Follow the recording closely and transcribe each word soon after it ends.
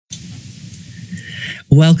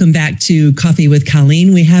Welcome back to Coffee with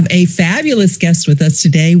Colleen. We have a fabulous guest with us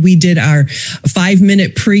today. We did our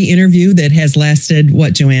 5-minute pre-interview that has lasted,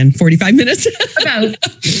 what, Joanne, 45 minutes? About.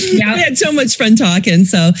 Yeah. We had so much fun talking.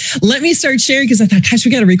 So let me start sharing because I thought, gosh,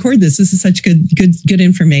 we got to record this. This is such good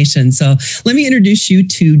information. So let me introduce you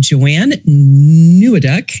to Joanne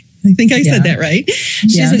Neweduk. I think I said that right.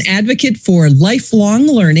 She's an advocate for lifelong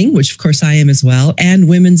learning, which of course I am as well, and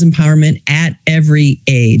women's empowerment at every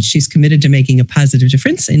age. She's committed to making a positive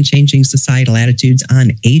difference and changing societal attitudes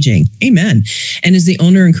on aging. Amen. And is the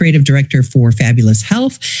owner and creative director for Fabulous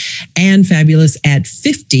Health and Fabulous at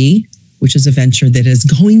 50, which is a venture that is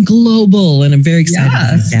going global. And I'm very excited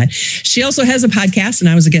about that. She also has a podcast, and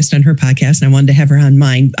I was a guest on her podcast, and I wanted to have her on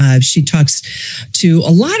mine. She talks to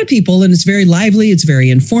a lot of people, and it's very lively, it's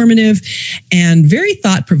very informative, and very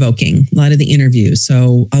thought-provoking, a lot of the interviews.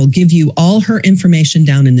 So I'll give you all her information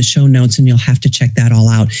down in the show notes, and you'll have to check that all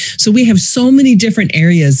out. So we have so many different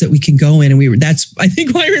areas that we can go in, and that's, I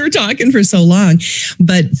think, why we were talking for so long.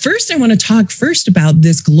 But first, I want to talk first about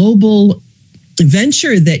this global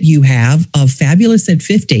venture that you have of Fabulous at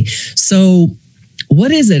 50. So what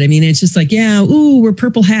is it? I mean, it's just like, we're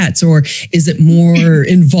purple hats, or is it more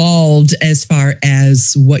involved as far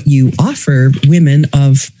as what you offer women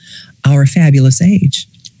of our fabulous age?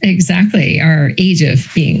 Exactly. Our age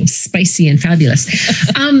of being spicy and fabulous.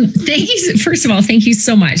 Thank you. First of all, thank you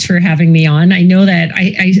so much for having me on. I know that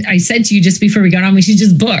I said to you just before we got on, we should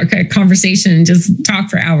just book a conversation and just talk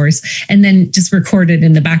for hours and then just record it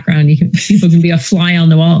in the background. People can be a fly on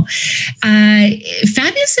the wall.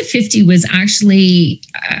 Fabulous at 50 was actually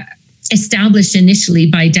established initially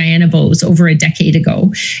by Diana Bose over a decade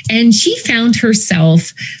ago. And she found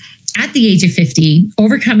herself at the age of 50,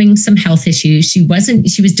 overcoming some health issues. She was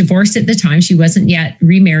divorced at the time. She wasn't yet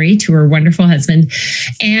remarried to her wonderful husband.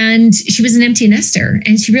 And she was an empty nester.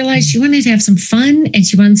 And she realized she wanted to have some fun and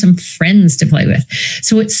she wanted some friends to play with.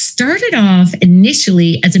 So it started off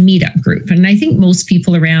initially as a meetup group. And I think most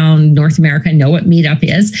people around North America know what meetup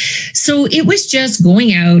is. So it was just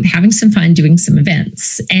going out, having some fun, doing some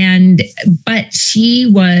events. But she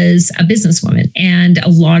was a businesswoman and a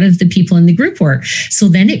lot of the people in the group were. So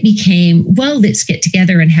then it became, well, let's get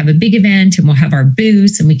together and have a big event and we'll have our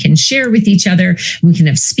booths and we can share with each other. And we can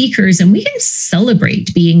have speakers and we can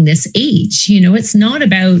celebrate being this age. It's not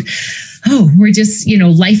about, we're just,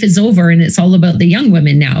 life is over and it's all about the young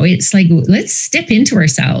women now. It's like, let's step into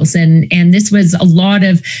ourselves. And this was a lot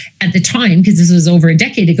of, at the time, because this was over a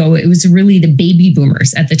decade ago, it was really the baby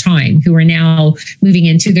boomers at the time who are now moving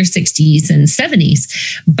into their 60s and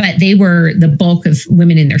 70s, but they were the bulk of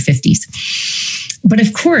women in their 50s. But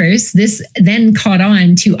of course, this then caught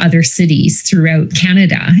on to other cities throughout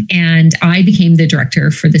Canada. And I became the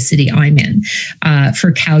director for the city I'm in,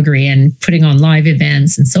 for Calgary, and putting on live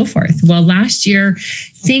events and so forth. Well, last year,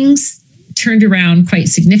 things turned around quite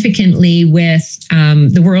significantly with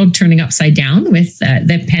the world turning upside down with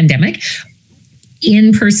the pandemic.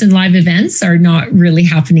 In-person live events are not really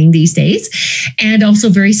happening these days. And also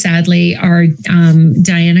very sadly, our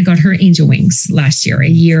Diana got her angel wings last year, a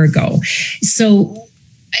year ago. So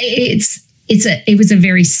it was a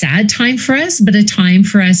very sad time for us, but a time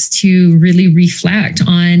for us to really reflect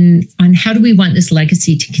on how do we want this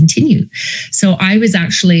legacy to continue. So I was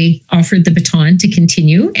actually offered the baton to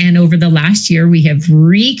continue. And over the last year, we have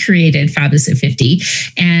recreated Fabulous at 50,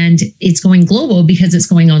 and it's going global because it's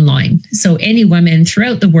going online. So any woman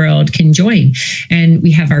throughout the world can join. And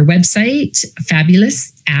we have our website,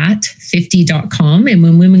 fabulousat50.com. And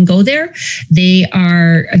when women go there,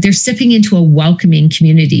 they're stepping into a welcoming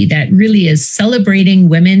community that really is celebrating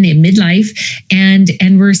women in midlife, and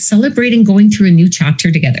we're celebrating going through a new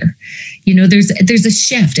chapter together. There's a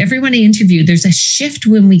shift. Everyone I interview, there's a shift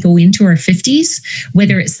when we go into our 50s,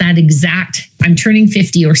 whether it's that exact, I'm turning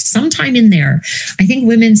 50 or sometime in there. I think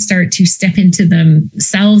women start to step into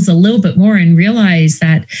themselves a little bit more and realize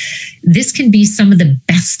that this can be some of the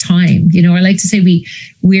best time. I like to say we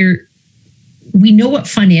know what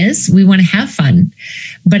fun is. We want to have fun.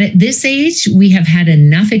 But at this age, we have had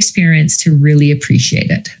enough experience to really appreciate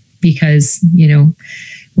it because,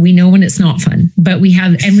 we know when it's not fun, but we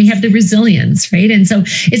have the resilience, right? And so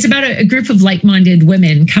it's about a group of like-minded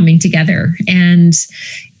women coming together, and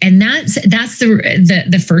that's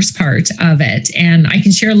the first part of it. And I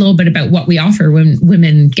can share a little bit about what we offer when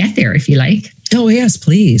women get there, if you like. Oh, yes,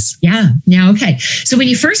 please. Yeah. Okay. So when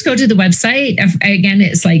you first go to the website, again,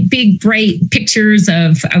 it's like big, bright pictures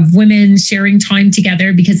of women sharing time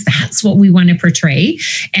together because that's what we want to portray.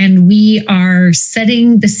 And we are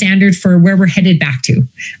setting the standard for where we're headed back to.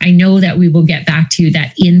 I know that we will get back to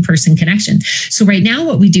that in-person connection. So right now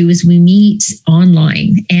what we do is we meet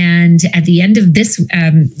online, and And at the end of this,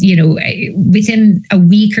 within a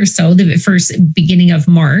week or so, the first beginning of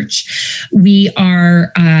March, we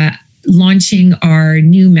are launching our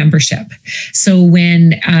new membership. So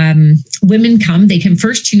when women come, they can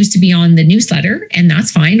first choose to be on the newsletter, and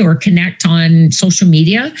that's fine, or connect on social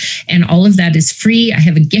media, and all of that is free. I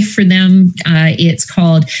have a gift for them. It's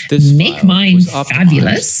called Make Mine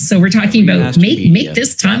Fabulous. So we're talking about make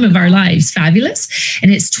this time of our lives fabulous.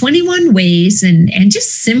 And it's 21 ways and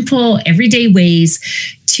just simple everyday ways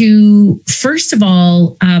to, first of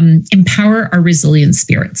all, empower our resilient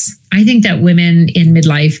spirits. I think that women in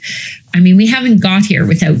midlife, we haven't got here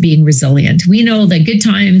without being resilient. We know the good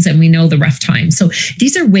times and we know the rough times. So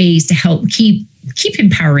these are ways to help keep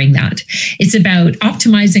empowering that. It's about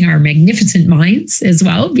optimizing our magnificent minds as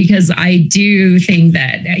well, because I do think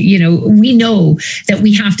that, we know that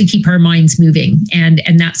we have to keep our minds moving. And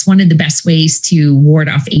that's one of the best ways to ward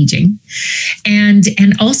off aging. And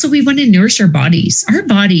also we want to nourish our bodies. Our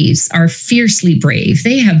bodies are fiercely brave.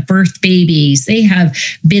 They have birthed babies. They have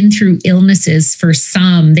been through illnesses for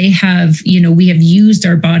some. They have, we have used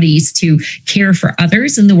our bodies to care for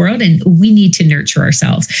others in the world, and we need to nurture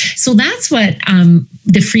ourselves. So that's what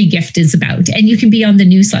the free gift is about. And you can be on the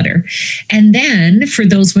newsletter. And then for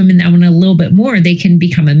those women that want a little bit more, they can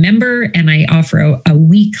become a member. And I offer a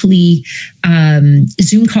weekly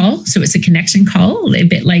Zoom call. So it's a connection call, a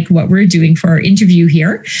bit like what we're doing for our interview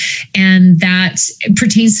here. And that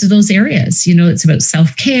pertains to those areas. It's about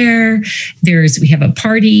self-care. We have a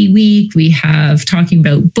party week. We have talking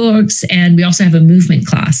about books. And we also have a movement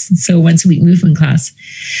class. So once a week movement class.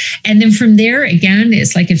 And then from there, again,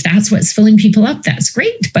 it's like, if that's what's filling people up, that's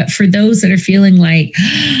great. But for those that are feeling like,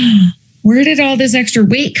 where did all this extra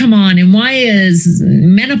weight come on? And why is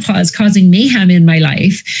menopause causing mayhem in my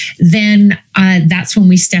life? Then that's when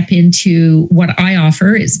we step into what I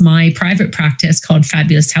offer. Is my private practice called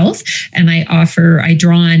Fabulous Health. And I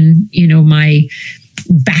draw on, my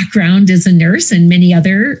background as a nurse and many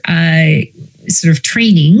other sort of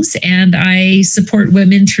trainings, and I support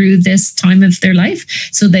women through this time of their life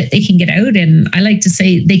so that they can get out, and I like to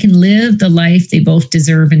say they can live the life they both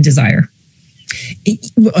deserve and desire.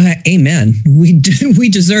 Amen. We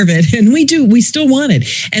deserve it, and we still want it.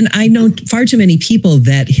 And I know far too many people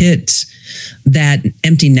that hit that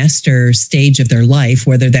empty nester stage of their life,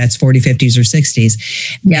 whether that's 40s, 50s, or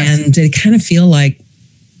 60s, yes. And they kind of feel like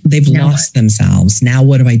they've lost themselves. Now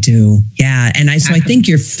what do I do? Yeah. And I think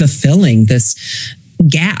you're fulfilling this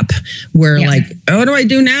gap where like, what do I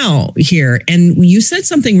do now here? And you said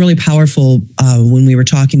something really powerful when we were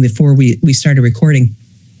talking before we started recording,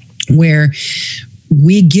 where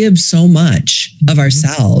we give so much of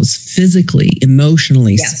ourselves physically,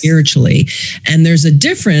 emotionally, spiritually. And there's a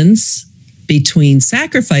difference between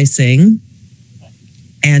sacrificing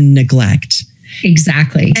and neglect.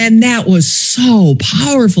 Exactly. And that was so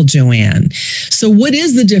powerful, Joanne. So what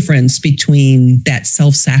is the difference between that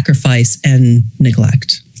self-sacrifice and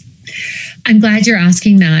neglect? I'm glad you're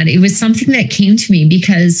asking that. It was something that came to me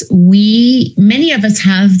because many of us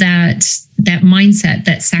have that mindset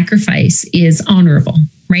that sacrifice is honorable,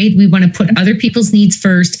 right? We want to put other people's needs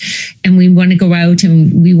first, and we want to go out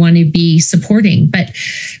and we want to be supporting. But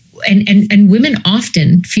and women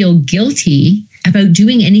often feel guilty about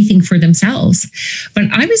doing anything for themselves. But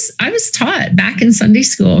I was taught back in Sunday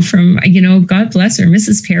school from, God bless her,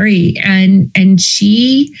 Mrs. Perry, and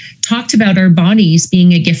she talked about our bodies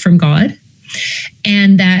being a gift from God,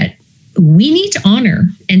 and that we need to honor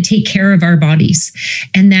and take care of our bodies,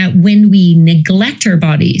 and that when we neglect our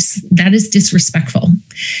bodies, that is disrespectful,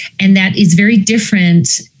 and that is very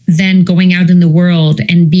different than going out in the world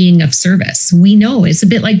and being of service. We know it's a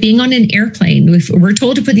bit like being on an airplane. If we're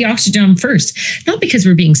told to put the oxygen on first, not because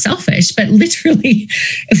we're being selfish, but literally,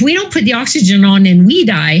 if we don't put the oxygen on and we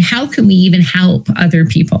die, how can we even help other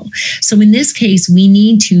people? So in this case, we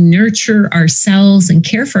need to nurture ourselves and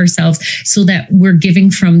care for ourselves so that we're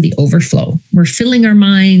giving from the overflow. We're filling our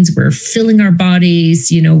minds, we're filling our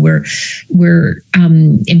bodies, we're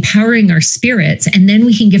empowering our spirits, and then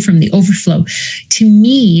we can give from the overflow. To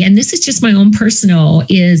me, and this is just my own personal,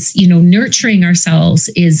 is, nurturing ourselves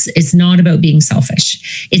is not about being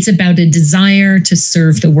selfish. It's about a desire to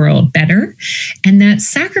serve the world better. And that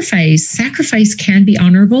sacrifice can be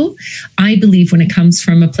honorable, I believe, when it comes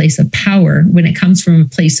from a place of power, when it comes from a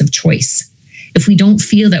place of choice. If we don't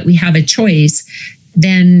feel that we have a choice,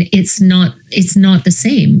 then it's not the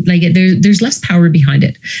same. Like there's less power behind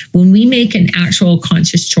it. When we make an actual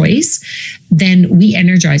conscious choice, then we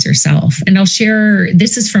energize ourselves. And I'll share,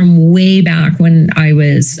 this is from way back when I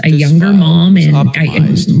was a younger mom, and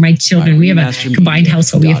my children, we have a combined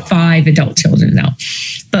household. We have 5 adult children now.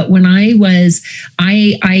 But when I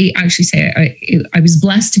actually say I was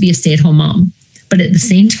blessed to be a stay-at-home mom. But at the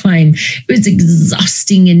same time, it was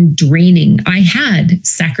exhausting and draining. I had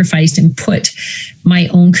sacrificed and put my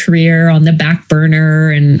own career on the back burner,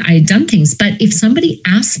 and I had done things. But if somebody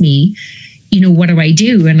asked me, what do I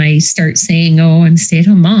do? And I start saying, oh, I'm a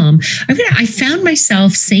stay-at-home mom. I found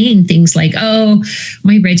myself saying things like, oh,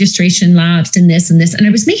 my registration lapsed and this and this. And I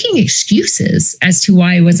was making excuses as to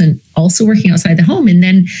why I wasn't also working outside the home. And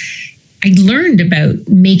then I learned about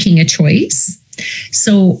making a choice.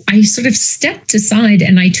 So I sort of stepped aside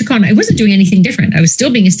and I wasn't doing anything different. I was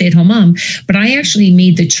still being a stay-at-home mom, but I actually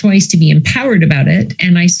made the choice to be empowered about it.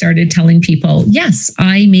 And I started telling people, yes,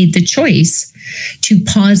 I made the choice to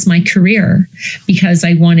pause my career because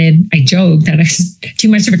I joked that I was too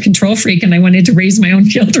much of a control freak and I wanted to raise my own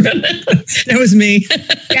children. That was me.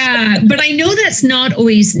 Yeah. But I know that's not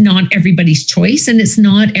everybody's choice, and it's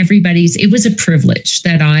not everybody's. It was a privilege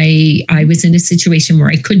that I was in a situation where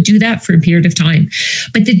I could do that for a period of time.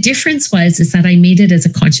 But the difference is that I made it as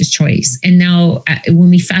a conscious choice. And now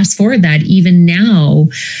when we fast forward that, even now,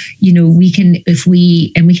 we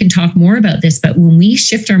can talk more about this, but when we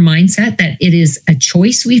shift our mindset that it is a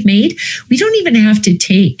choice we've made, we don't even have to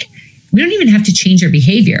change our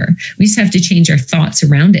behavior. We just have to change our thoughts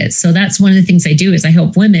around it. So that's one of the things I do is I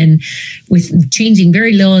help women with changing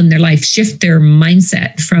very little in their life, shift their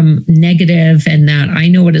mindset from negative and that I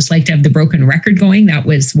know what it's like to have the broken record going. That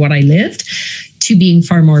was what I lived, to being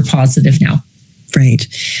far more positive now. Right.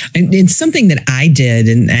 And it's something that I did,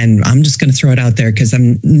 and I'm just going to throw it out there because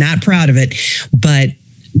I'm not proud of it, but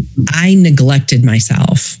I neglected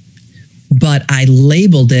myself, but I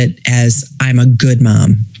labeled it as I'm a good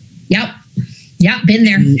mom. Yep. Been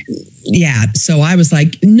there. Yeah. So I was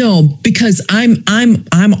like, no, because I'm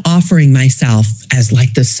offering myself as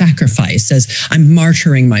like the sacrifice, as I'm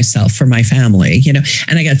martyring myself for my family,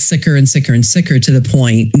 and I got sicker and sicker and sicker to the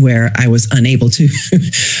point where I was unable to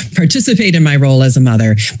participate in my role as a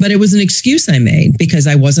mother. But it was an excuse I made because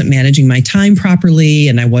I wasn't managing my time properly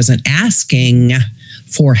and I wasn't asking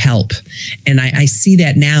for help. And I see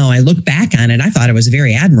that now. I look back on it. I thought it was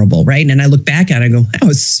very admirable, right? And I look back at it, I go, that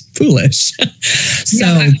was foolish.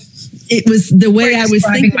 It was the way I was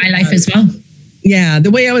thinking my life as well. Yeah,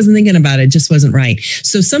 the way I was thinking about it just wasn't right.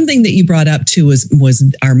 So something that you brought up too was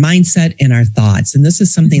our mindset and our thoughts. And this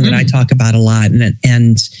is something that I talk about a lot. And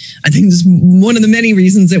I think this is one of the many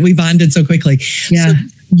reasons that we bonded so quickly. Yeah. So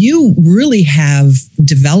you really have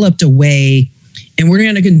developed a way, and we're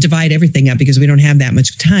going to divide everything up because we don't have that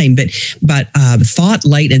much time, but thought,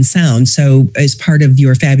 light, and sound. So as part of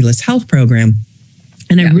your Fabulous Health program.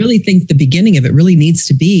 And I really think the beginning of it really needs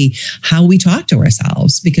to be how we talk to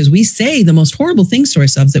ourselves, because we say the most horrible things to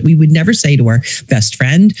ourselves that we would never say to our best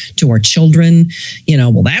friend, to our children.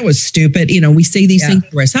 Well, that was stupid. We say these things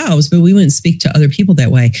to ourselves, but we wouldn't speak to other people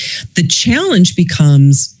that way. The challenge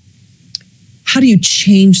becomes, how do you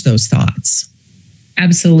change those thoughts?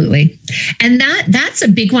 Absolutely. And that's a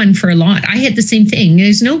big one for a lot. I had the same thing.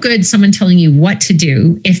 There's no good someone telling you what to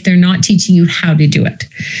do if they're not teaching you how to do it.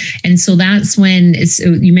 And so that's when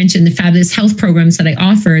you mentioned the Fabulous Health programs that I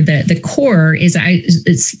offer. The core is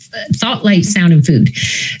it's thought, light, sound, and food.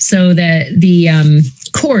 So the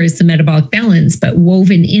core is the metabolic balance, but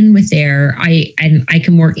woven in with there, I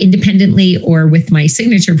can work independently or with my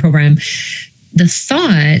signature program. The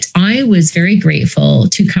thought, I was very grateful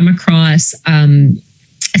to come across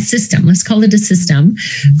a system, let's call it a system,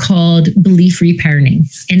 called belief reparenting.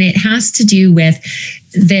 And it has to do with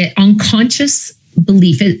the unconscious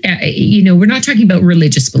belief. We're not talking about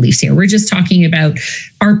religious beliefs here. We're just talking about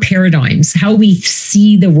our paradigms, how we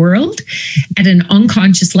see the world at an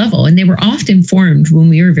unconscious level. And they were often formed when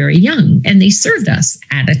we were very young, and they served us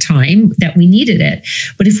at a time that we needed it.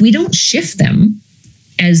 But if we don't shift them,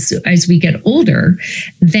 as we get older,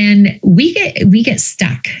 then we get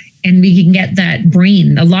stuck, and we can get that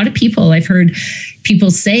brain. A lot of people, I've heard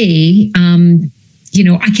people say,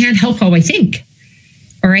 I can't help how I think,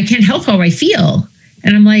 or I can't help how I feel.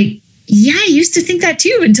 And I'm like, yeah, I used to think that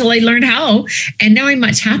too until I learned how. And now I'm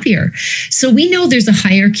much happier. So we know there's a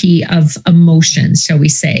hierarchy of emotions, shall we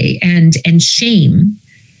say, and shame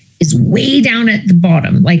is way down at the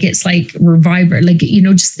bottom. Like, it's like we're vibrant. Like,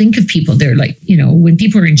 just think of people. They're like, when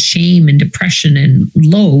people are in shame and depression and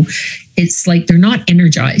low, it's like they're not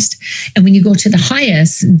energized. And when you go to the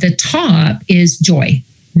highest, the top is joy.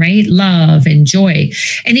 right? Love and joy.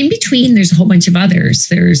 And in between, there's a whole bunch of others.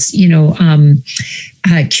 There's,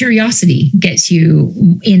 curiosity gets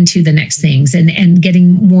you into the next things, and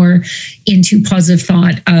getting more into positive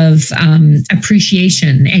thought of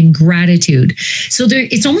appreciation and gratitude. So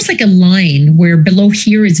it's almost like a line where below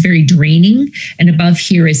here is very draining and above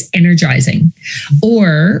here is energizing.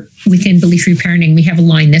 Or within Belief Free Parenting, we have a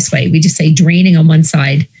line this way. We just say draining on one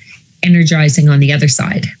side, energizing on the other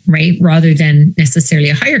side, right? Rather than necessarily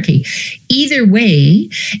a hierarchy. Either way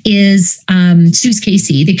is Suze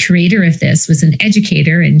Casey, the creator of this, was an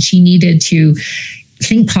educator, and she needed to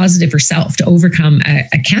think positive herself to overcome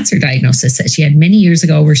a cancer diagnosis that she had many years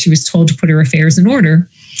ago, where she was told to put her affairs in order.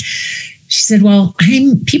 She said, well,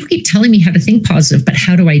 people keep telling me how to think positive, but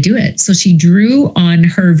how do I do it? So she drew on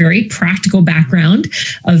her very practical background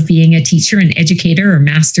of being a teacher and educator, or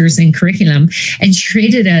master's in curriculum, and she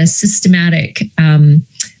created a systematic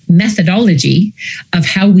methodology of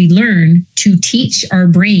how we learn to teach our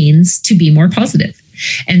brains to be more positive.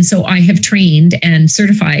 And so I have trained and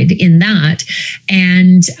certified in that.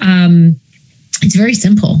 And it's very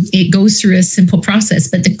simple. It goes through a simple process,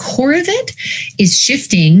 but the core of it is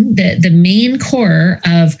shifting the main core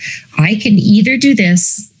of, I can either do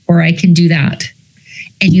this or I can do that.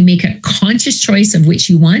 And you make a conscious choice of which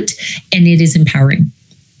you want, and it is empowering.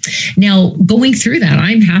 Now, going through that,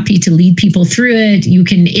 I'm happy to lead people through it.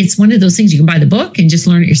 It's one of those things, you can buy the book and just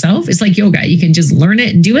learn it yourself. It's like yoga. You can just learn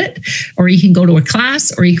it and do it, or you can go to a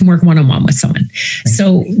class, or you can work one-on-one with someone. Right.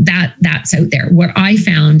 So that's out there. What I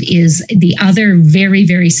found is the other very,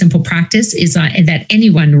 very simple practice is that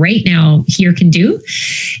anyone right now here can do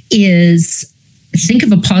is think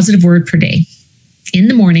of a positive word per day in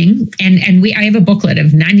the morning. And I have a booklet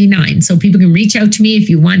of 99. So people can reach out to me if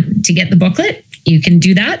you want to get the booklet. You can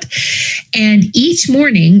do that. And each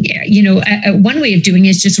morning, one way of doing it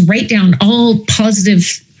is just write down all positive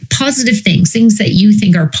things that you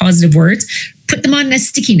think are positive words. Put them on a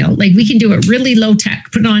sticky note. Like, we can do it really low tech.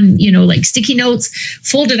 Put it on, like sticky notes,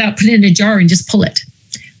 fold it up, put it in a jar, and just pull it.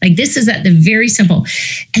 Like, this is at the very simple.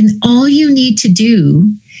 And all you need to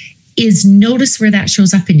do is notice where that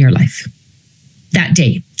shows up in your life that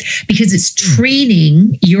day, because it's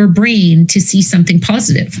training your brain to see something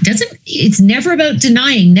positive. It's never about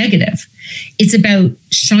denying negative. It's about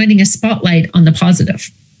shining a spotlight on the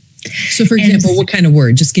positive. So, for example, what kind of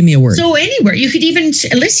word? Just give me a word. So anywhere. You could even,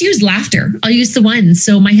 let's use laughter. I'll use the one.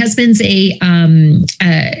 So my husband's a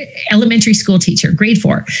elementary school teacher, grade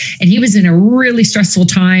 4. And he was in a really stressful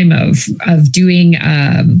time of doing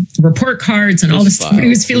report cards and all this stuff. He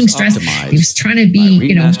was feeling stressed. He was trying to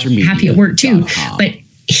be, happy at work too. But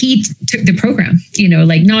he took the program,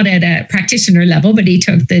 not at a practitioner level, but he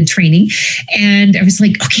took the training. And I was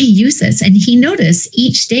like, okay, use this. And he noticed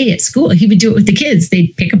each day at school, he would do it with the kids.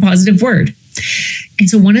 They'd pick a positive word. And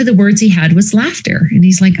so one of the words he had was laughter. And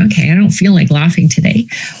he's like, okay, I don't feel like laughing today.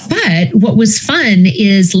 But what was fun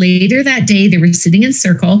is later that day, they were sitting in a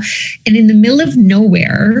circle, and in the middle of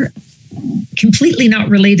nowhere, completely not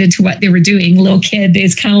related to what they were doing, little kid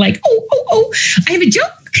is kind of like, oh, I have a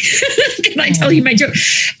joke. Can I tell you my joke?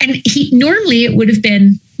 And normally it would have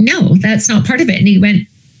been, no, that's not part of it. And he went,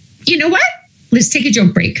 you know what? Let's take a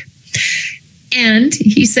joke break. And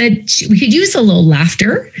he said, we could use a little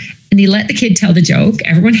laughter. And he let the kid tell the joke.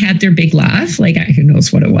 Everyone had their big laugh, like who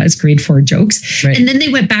knows what it was, grade 4 jokes. Right. And then they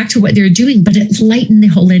went back to what they were doing, but it lightened the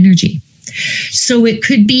whole energy. So it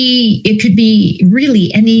could be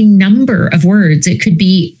really any number of words. It could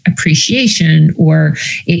be appreciation, or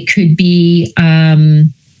it could be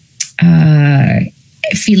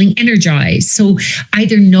feeling energized. So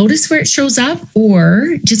either notice where it shows up,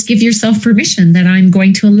 or just give yourself permission that I'm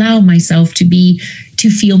going to allow myself to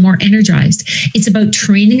feel more energized. It's about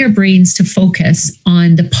training our brains to focus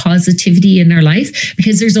on the positivity in our life,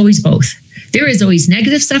 because there's always both. There is always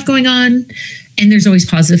negative stuff going on, and there's always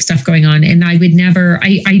positive stuff going on. And I would never,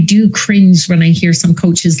 I do cringe when I hear some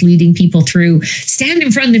coaches leading people through, stand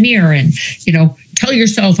in front of the mirror and, tell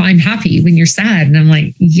yourself I'm happy when you're sad. And I'm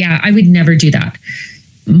like, yeah, I would never do that.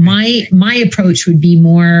 My approach would be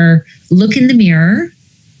more look in the mirror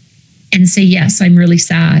and say, yes, I'm really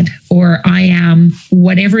sad, or I am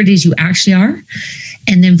whatever it is you actually are.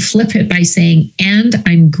 And then flip it by saying, and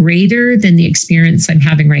I'm greater than the experience I'm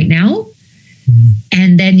having right now.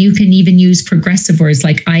 And then you can even use progressive words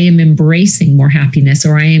like I am embracing more happiness,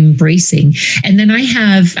 or I am embracing. And then I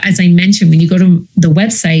have, as I mentioned, when you go to the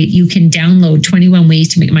website, you can download 21 ways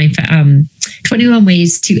to make 21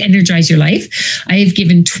 ways to energize your life. I have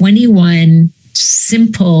given 21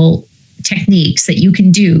 simple techniques that you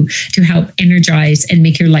can do to help energize and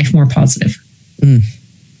make your life more positive.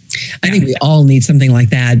 I think we all need something like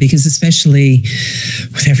that, because especially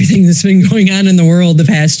with everything that's been going on in the world the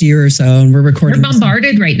past year or so, and we're recording. We're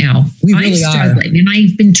bombarded right now. We really I'm struggling, and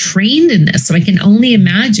I've been trained in this, so I can only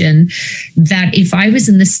imagine that if I was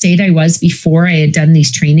in the state I was before I had done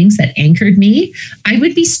these trainings that anchored me, I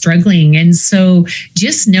would be struggling. And so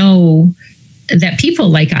just know that people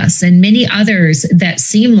like us and many others that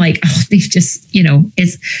seem like, oh, they've just,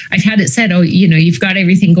 I've had it said, oh, you've got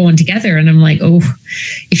everything going together. And I'm like, oh,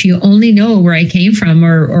 if you only know where I came from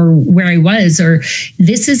or where I was, or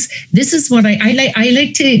this is what I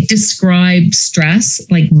like to describe stress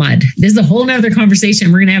like mud. This is a whole nother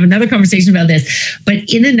conversation. We're going to have another conversation about this.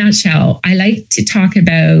 But in a nutshell, I like to talk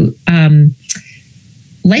about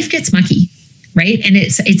life gets mucky. Right. And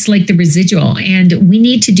it's like the residual, and we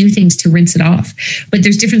need to do things to rinse it off. But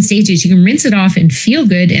there's different stages. You can rinse it off and feel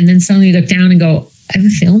good, and then suddenly look down and go, I have a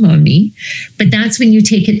film on me. But that's when you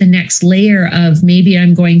take it the next layer of, maybe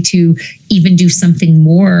I'm going to even do something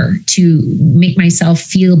more to make myself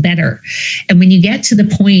feel better. And when you get to the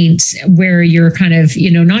point where you're kind of,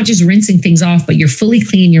 not just rinsing things off, but you're fully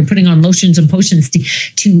clean, you're putting on lotions and potions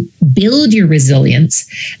to build your resilience.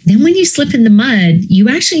 Then when you slip in the mud, you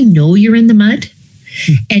actually know you're in the mud.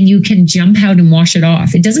 And you can jump out and wash it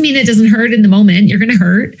off. It doesn't mean it doesn't hurt in the moment. You're going to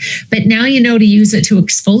hurt, but now you know to use it to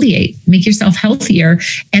exfoliate, make yourself healthier,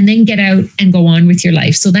 and then get out and go on with your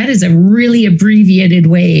life. So that is a really abbreviated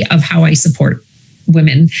way of how I support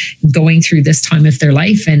women going through this time of their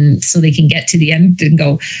life, and so they can get to the end and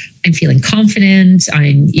go, I'm feeling confident.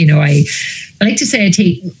 I like to say I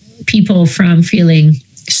take people from feeling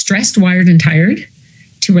stressed, wired, and tired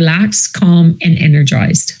to relaxed, calm, and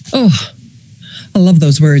energized. Oh, I love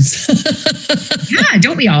those words. Yeah,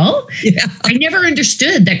 don't we all? Yeah. I never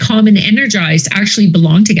understood that calm and energized actually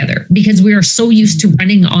belong together, because we are so used to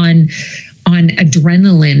running on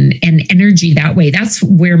adrenaline and energy that way. That's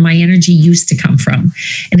where my energy used to come from,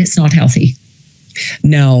 and it's not healthy.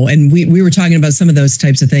 No, and we were talking about some of those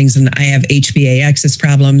types of things, and I have HbA axis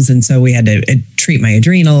problems, and so we had to treat my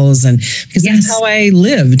adrenals, and because that's how I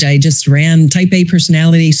lived. I just ran type A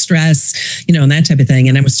personality, stress, and that type of thing.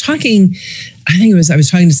 And I was talking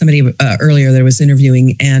to somebody earlier that I was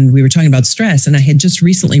interviewing, and we were talking about stress, and I had just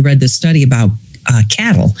recently read this study about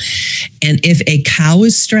cattle. And if a cow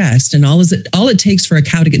is stressed, and all it takes for a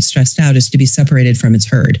cow to get stressed out is to be separated from its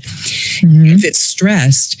herd. Mm-hmm. If it's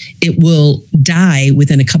stressed, it will die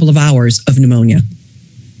within a couple of hours of pneumonia.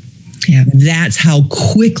 Yeah. That's how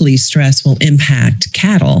quickly stress will impact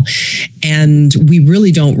cattle. And we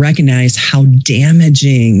really don't recognize how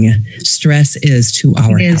damaging stress is to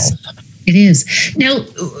our health. It is. Now,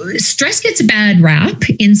 stress gets a bad rap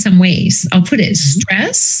in some ways. I'll put it,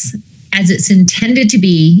 stress, as it's intended to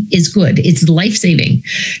be, is good. It's life-saving,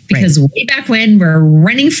 because way back when we're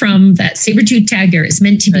running from that saber-tooth tiger, it's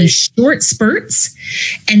meant to be short spurts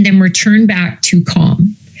and then return back to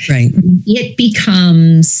calm. Right. It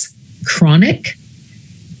becomes chronic.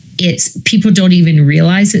 People don't even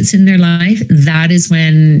realize it's in their life. That is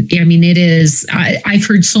when, it is, I've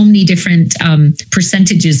heard so many different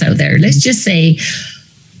percentages out there. Let's just say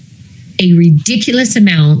a ridiculous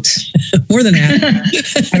amount, more than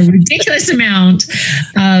that, a ridiculous amount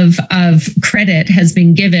of credit has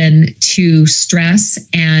been given to stress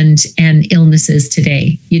and illnesses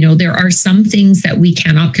today. There are some things that we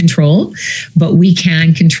cannot control, but we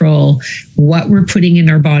can control what we're putting in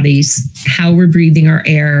our bodies, how we're breathing our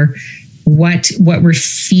air, what we're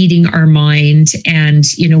feeding our mind, and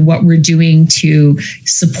what we're doing to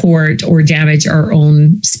support or damage our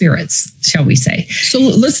own spirits, shall we say. So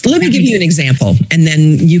let me give you an example, and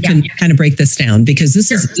then you can kind of break this down, because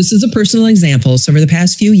this is a personal example. So over the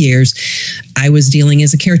past few years, I was dealing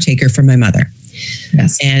as a caretaker for my mother.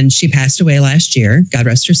 Yes. And she passed away last year, God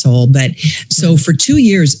rest her soul. But so for 2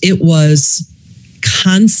 years, it was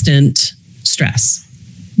constant stress.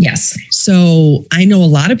 Yes. So I know a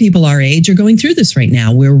lot of people our age are going through this right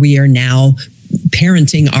now, where we are now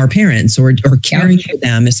parenting our parents or caring for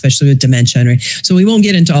them, especially with dementia. Right? So we won't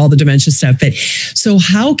get into all the dementia stuff, but so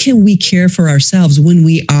how can we care for ourselves when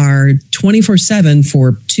we are 24/7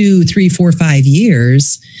 for 2, 3, 4, 5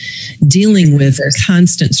 years dealing with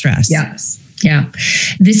constant stress? Yes. Yeah,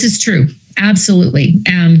 this is true. Absolutely.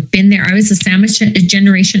 Been there. I was a sandwich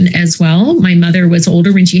generation as well. My mother was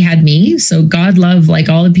older when she had me. So God love, like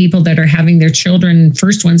all the people that are having their children,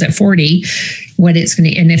 first ones at 40, what it's going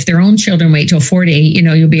to, and if their own children wait till 40,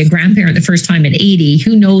 you'll be a grandparent the first time at 80.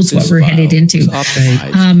 Who knows what we're headed into? But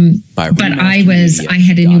I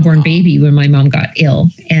had a newborn baby when my mom got ill,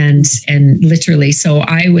 and literally, so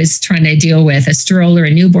I was trying to deal with a stroller, a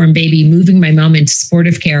newborn baby, moving my mom into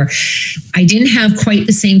supportive care. I didn't have quite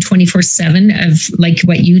the same 24/7 of like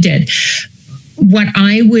what you did. What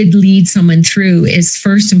I would lead someone through is,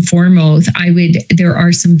 first and foremost, there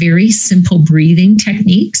are some very simple breathing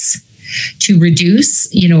techniques to reduce.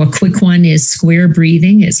 A quick one is square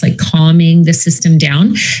breathing. It's like calming the system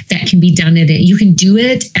down. That can be done you can do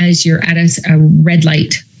it as you're at a red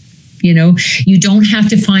light. You don't have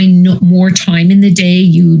to find more time in the day.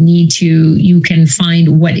 You can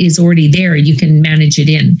find what is already there. You can manage it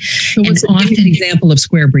in. So what's an example of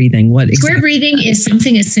square breathing? Square breathing is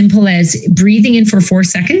something as simple as breathing in for 4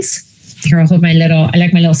 seconds. Here, I'll hold I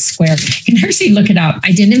like my little square. You can actually look it up.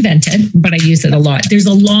 I didn't invent it, but I use it a lot. There's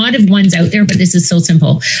a lot of ones out there, but this is so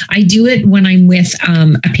simple. I do it when I'm with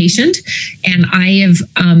a patient, and I have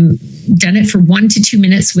done it for 1 to 2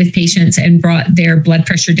 minutes with patients and brought their blood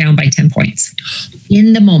pressure down by 10 points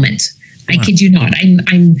in the moment. I kid you not.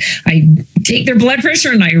 I take their blood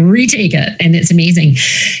pressure and I retake it, and it's amazing.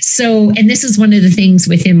 So, and this is one of the things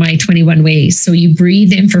within my 21 ways. So you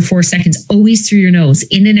breathe in for 4 seconds, always through your nose,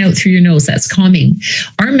 in and out through your nose. That's calming.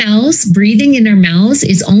 Our mouths, breathing in our mouths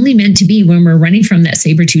is only meant to be when we're running from that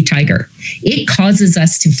saber-tooth tiger. It causes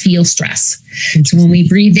us to feel stress. So when we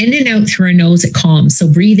breathe in and out through our nose, it calms. So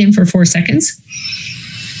breathe in for 4 seconds,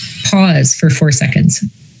 pause for 4 seconds.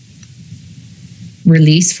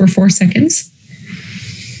 Release for 4 seconds,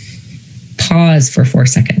 pause for 4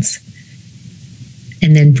 seconds,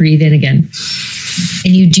 and then breathe in again.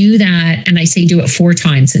 And you do that, and I say do it 4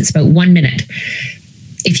 times. It's about 1 minute.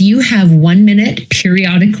 If you have 1 minute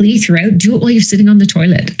periodically throughout, do it while you're sitting on the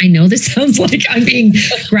toilet. I know this sounds like I'm being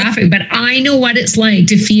graphic, but I know what it's like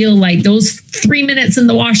to feel like those 3 minutes in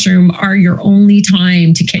the washroom are your only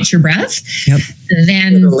time to catch your breath. Yep.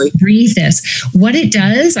 Then literally breathe this. What it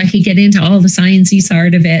does, I could get into all the sciencey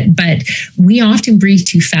side of it, but we often breathe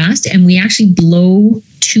too fast and we actually blow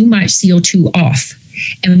too much CO2 off.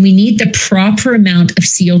 And we need the proper amount of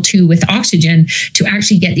CO2 with oxygen to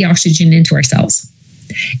actually get the oxygen into our cells.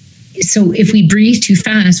 So if we breathe too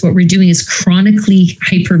fast, what we're doing is chronically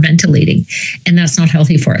hyperventilating, and that's not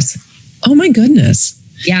healthy for us. Oh my goodness.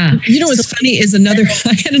 Yeah. What's funny is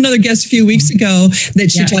I had another guest a few weeks ago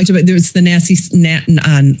that she talked about, there was the Navy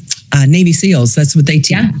SEALs. That's what they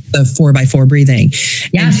teach, the 4x4 breathing.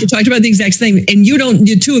 Yeah. And she talked about the exact thing. And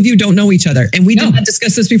the two of you don't know each other. And we did not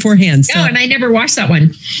discuss this beforehand. So. No, and I never watched that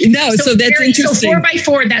one. No, so that's interesting. So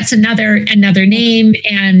 4x4, that's another name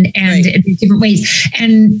and right. Different ways.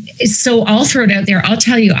 And so I'll throw it out there. I'll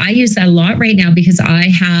tell you, I use that a lot right now because I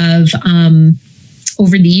have,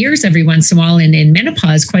 over the years, every once in a while, and in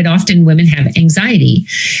menopause, quite often women have anxiety,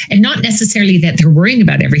 and not necessarily that they're worrying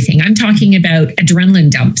about everything. I'm talking about adrenaline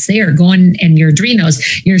dumps. They are going, and your adrenals,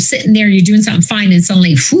 you're sitting there, you're doing something fine, and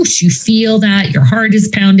suddenly, whoosh, you feel that your heart is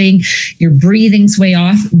pounding, your breathing's way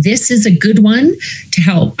off. This is a good one to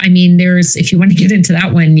help. I mean, if you want to get into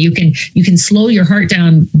that one, you can slow your heart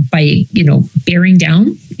down by, bearing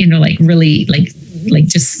down, like really, like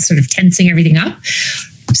just sort of tensing everything up.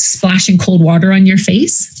 Splashing cold water on your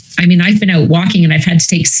face. I mean, I've been out walking and I've had to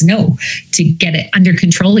take snow to get it under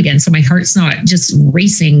control again. So my heart's not just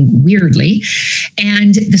racing weirdly.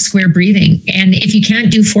 And the square breathing. And if you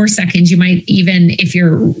can't do 4 seconds, you might even, if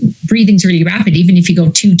your breathing's really rapid, even if you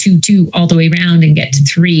go 2, 2, 2 all the way around and get to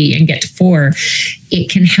 3 and get to 4, it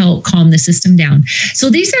can help calm the system down. So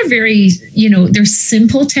these are very, they're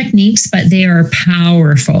simple techniques, but they are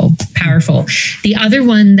powerful. The other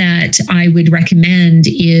one that I would recommend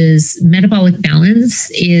is metabolic balance,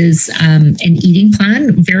 is an eating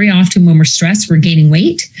plan. Very often when we're stressed, we're gaining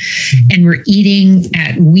weight and we're eating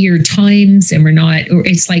at weird times, and or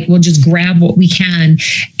it's like we'll just grab what we can,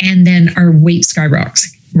 and then our weight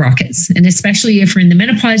skyrockets. And especially if we're in the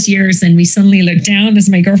menopause years and we suddenly look down, as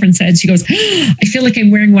my girlfriend said, she goes, I feel like I'm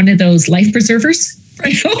wearing one of those life preservers.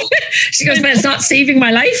 She goes, but it's not saving my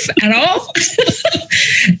life at all.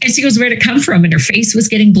 And she goes, where'd it come from? And her face was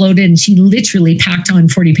getting bloated, and she literally packed on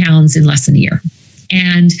 40 pounds in less than a year.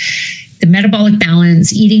 And the metabolic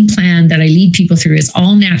balance eating plan that I lead people through is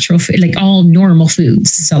all natural, like all normal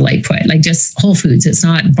foods. So like just whole foods. It's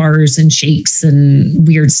not bars and shakes and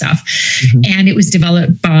weird stuff. Mm-hmm. And it was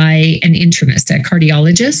developed by an internist, a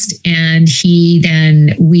cardiologist. And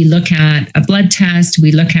we look at a blood test,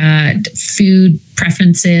 we look at food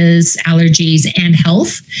preferences, allergies, and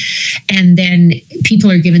health. And then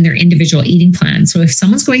people are given their individual eating plan. So if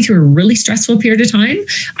someone's going through a really stressful period of time,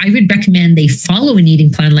 I would recommend they follow an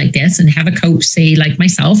eating plan like this and have a coach, say like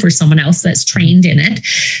myself or someone else that's trained in it,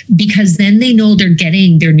 because then they know they're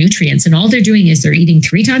getting their nutrients, and all they're doing is they're eating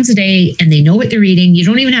 3 times a day and they know what they're eating. You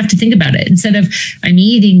don't even have to think about it. Instead of I'm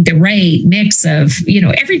eating the right mix of,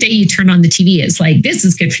 every day you turn on the TV, it's like, this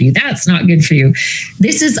is good for you, that's not good for you.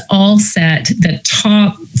 This is all set the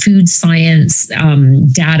top food science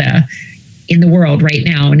data in the world right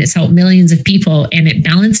now, and it's helped millions of people, and it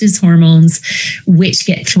balances hormones which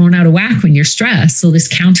get thrown out of whack when you're stressed. So this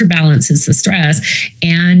counterbalances the stress,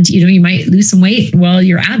 and you might lose some weight while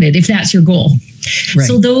you're at it if that's your goal. Right.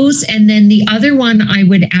 So those, and then the other one I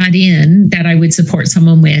would add in that I would support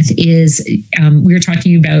someone with is we were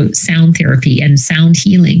talking about sound therapy and sound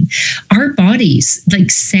healing. Our bodies, like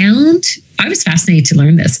sound, I was fascinated to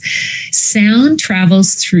learn this. Sound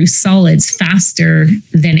travels through solids faster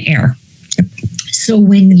than air. So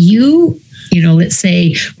when let's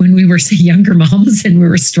say when we were younger moms and we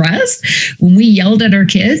were stressed, when we yelled at our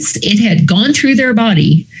kids, it had gone through their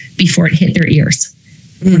body before it hit their ears.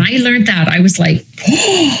 When I learned that, I was like,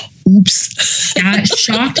 oh, oops, that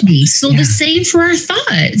shocked me. So the same for our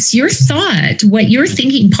thoughts. Your thought, what you're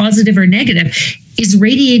thinking, positive or negative, is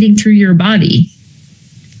radiating through your body.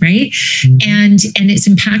 Right. And it's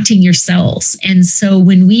impacting your cells. And so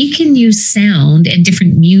when we can use sound and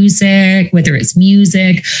different music, whether it's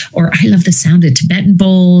music or I love the sound of Tibetan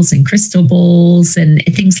bowls and crystal bowls and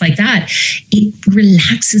things like that, it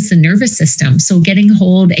relaxes the nervous system. So getting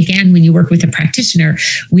hold, again, when you work with a practitioner,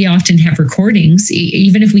 we often have recordings.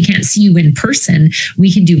 Even if we can't see you in person,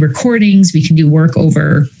 we can do recordings, we can do work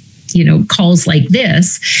over calls like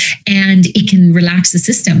this, and it can relax the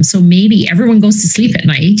system. So maybe everyone goes to sleep at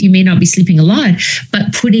night. You may not be sleeping a lot,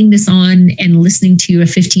 but putting this on and listening to a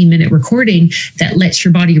 15-minute recording that lets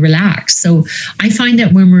your body relax. So I find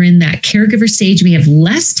that when we're in that caregiver stage, we have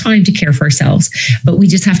less time to care for ourselves, but we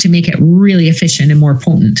just have to make it really efficient and more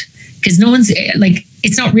potent, because no one's like,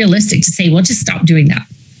 it's not realistic to say, well, just stop doing that.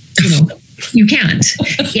 You can't.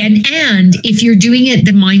 And if you're doing it,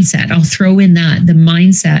 the mindset, I'll throw in that, the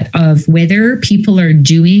mindset of whether people are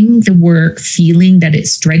doing the work, feeling that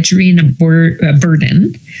it's drudgery and a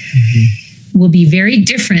burden, will be very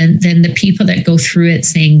different than the people that go through it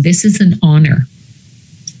saying, this is an honor.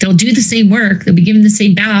 They'll do the same work. They'll be given the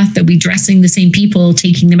same bath. They'll be dressing the same people,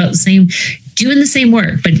 taking them out the same, doing the same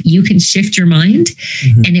work, but you can shift your mind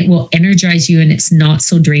and it will energize you, and it's not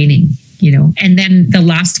so draining. And then the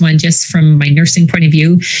last one, just from my nursing point of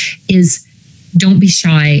view, is don't be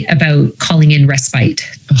shy about calling in respite,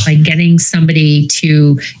 like getting somebody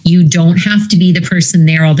to, you don't have to be the person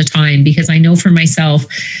there all the time, because I know for myself,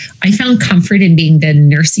 I found comfort in being the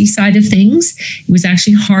nursey side of things. It was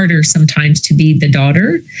actually harder sometimes to be the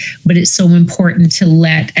daughter, but it's so important to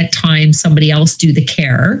let at times somebody else do the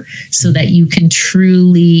care so that you can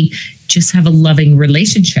truly just have a loving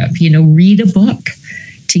relationship. Read a book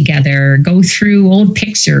together, go through old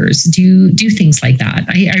pictures, do things like that.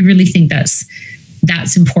 I really think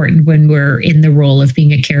that's important when we're in the role of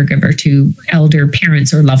being a caregiver to elder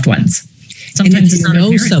parents or loved ones. Sometimes and if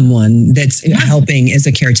you know someone that's helping as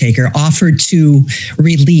a caretaker, offer to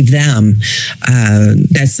relieve them.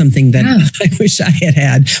 That's something that I wish I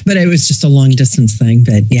had, but it was just a long distance thing.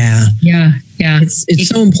 But yeah. It's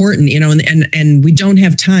so important, and we don't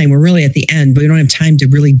have time. We're really at the end, but we don't have time to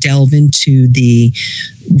really delve into the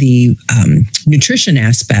nutrition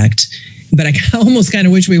aspect. But I almost kind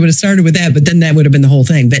of wish we would have started with that, but then that would have been the whole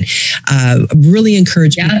thing. But really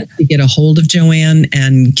encourage people to get a hold of Joanne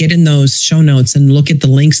and get in those show notes and look at the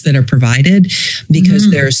links that are provided, because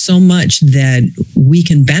there's so much that we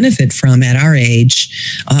can benefit from at our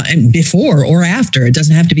age and before or after. It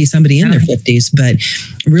doesn't have to be somebody in their 50s, but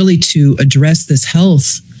really to address this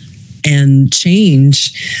health and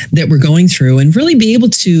change that we're going through, and really be able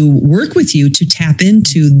to work with you to tap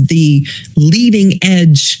into the leading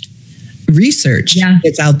edge research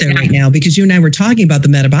that's out there right now, because you and I were talking about the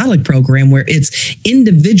metabolic program where it's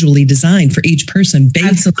individually designed for each person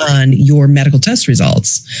based on your medical test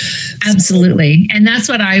results. Absolutely. And that's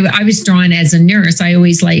what I was drawn as a nurse. I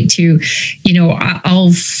always like to,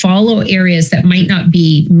 I'll follow areas that might not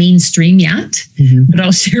be mainstream yet, but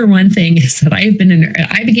I'll share one thing is that I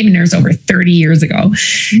became a nurse over 30 years ago,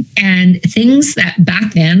 and things that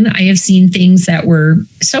back then I have seen things that were,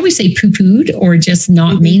 shall we say, poo-pooed or just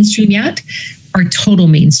not mainstream yet, are total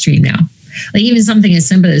mainstream now. Like even something as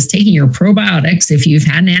simple as taking your probiotics if you've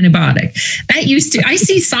had an antibiotic. That used to, I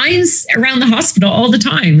see signs around the hospital all the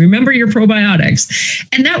time. Remember your probiotics.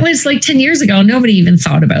 And that was like 10 years ago. Nobody even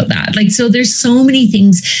thought about that. Like, so there's so many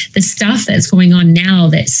things, the stuff that's going on now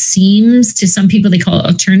that seems to some people, they call it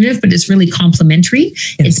alternative, but it's really complementary.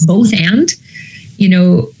 Yes. It's both and. You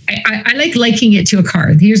know, I like likening it to a car.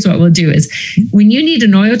 Here's what we'll do is when you need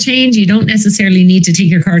an oil change, you don't necessarily need to take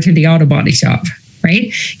your car to the auto body shop,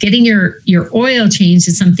 right? Getting your oil changed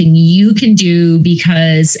is something you can do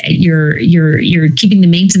because you're keeping the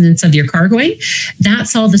maintenance of your car going.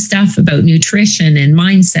 That's all the stuff about nutrition and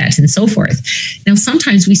mindset and so forth. Now,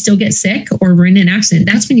 sometimes we still get sick or we're in an accident.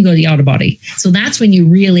 That's when you go to the auto body. So that's when you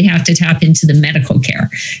really have to tap into the medical care.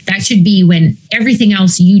 That should be when everything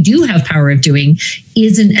else you do have power of doing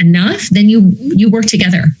isn't enough, then you work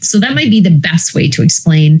together. So that might be the best way to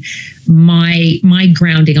explain my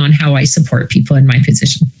grounding on how I support people in my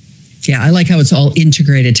position. Yeah, I like how it's all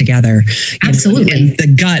integrated together. Absolutely. And the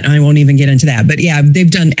gut, I won't even get into that. But yeah, they've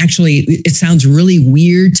done, actually, it sounds really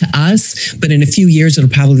weird to us, but in a few years, it'll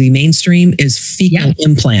probably be mainstream, is fecal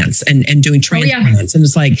implants and doing transplants. And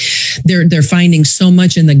it's like, they're finding so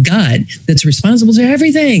much in the gut that's responsible for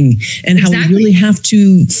everything, and how we really have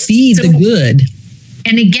to feed the good.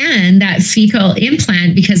 And again, that fecal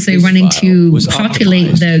implant, because they're wanting to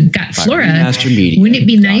populate the gut flora, wouldn't it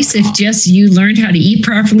be nice if just you learned how to eat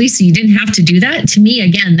properly so you didn't have to do that? To me,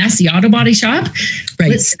 again, that's the auto body shop. Right.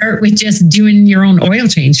 Let's start with just doing your own oil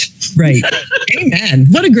change. Right. Amen.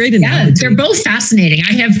 What a great analogy. Yeah, they're both fascinating.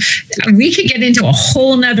 We could get into a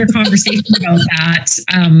whole nother conversation about that.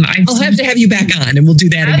 I'll have to have you back on and we'll do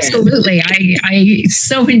that absolutely. again. I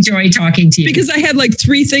so enjoy talking to you. Because I had like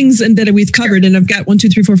 3 things that we've covered, and I've got 1, 2,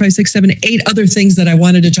 3, 4, 5, 6, 7, 8 other things that I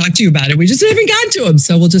wanted to talk to you about, and we just haven't gotten to them.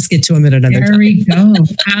 So we'll just get to them at another time. There we go.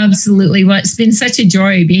 Absolutely. Well, it's been such a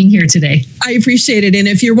joy being here today. I appreciate it. And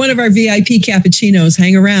if you're one of our VIP cappuccinos,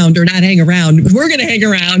 hang around, or not hang around, we're going to hang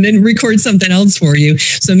around and record something else for you.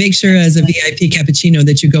 So make sure as a VIP cappuccino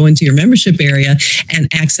that you go into your membership area and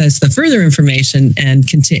access the further information, and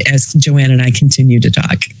as Joanne and I continue to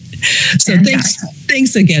talk. So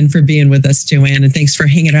thanks again for being with us, Joanne, and thanks for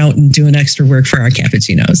hanging out and doing extra work for our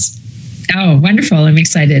cappuccinos. Oh, wonderful. I'm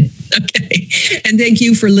excited. Okay. And thank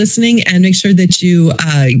you for listening, and make sure that you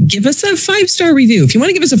give us a 5-star review. If you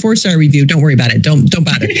want to give us a 4-star review, don't worry about it. Don't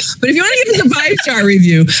bother. But if you want to give us a 5-star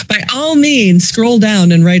review, by all means, scroll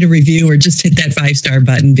down and write a review, or just hit that 5-star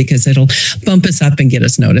button, because it'll bump us up and get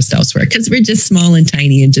us noticed elsewhere, because we're just small and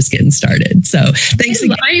tiny and just getting started. So thanks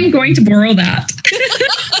again. I am going to borrow that.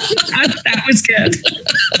 That was good.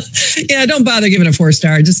 Yeah, don't bother giving a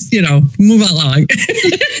 4-star. Just, move along.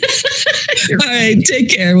 All right. Take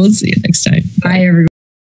care. We'll see you next time. Bye, everyone.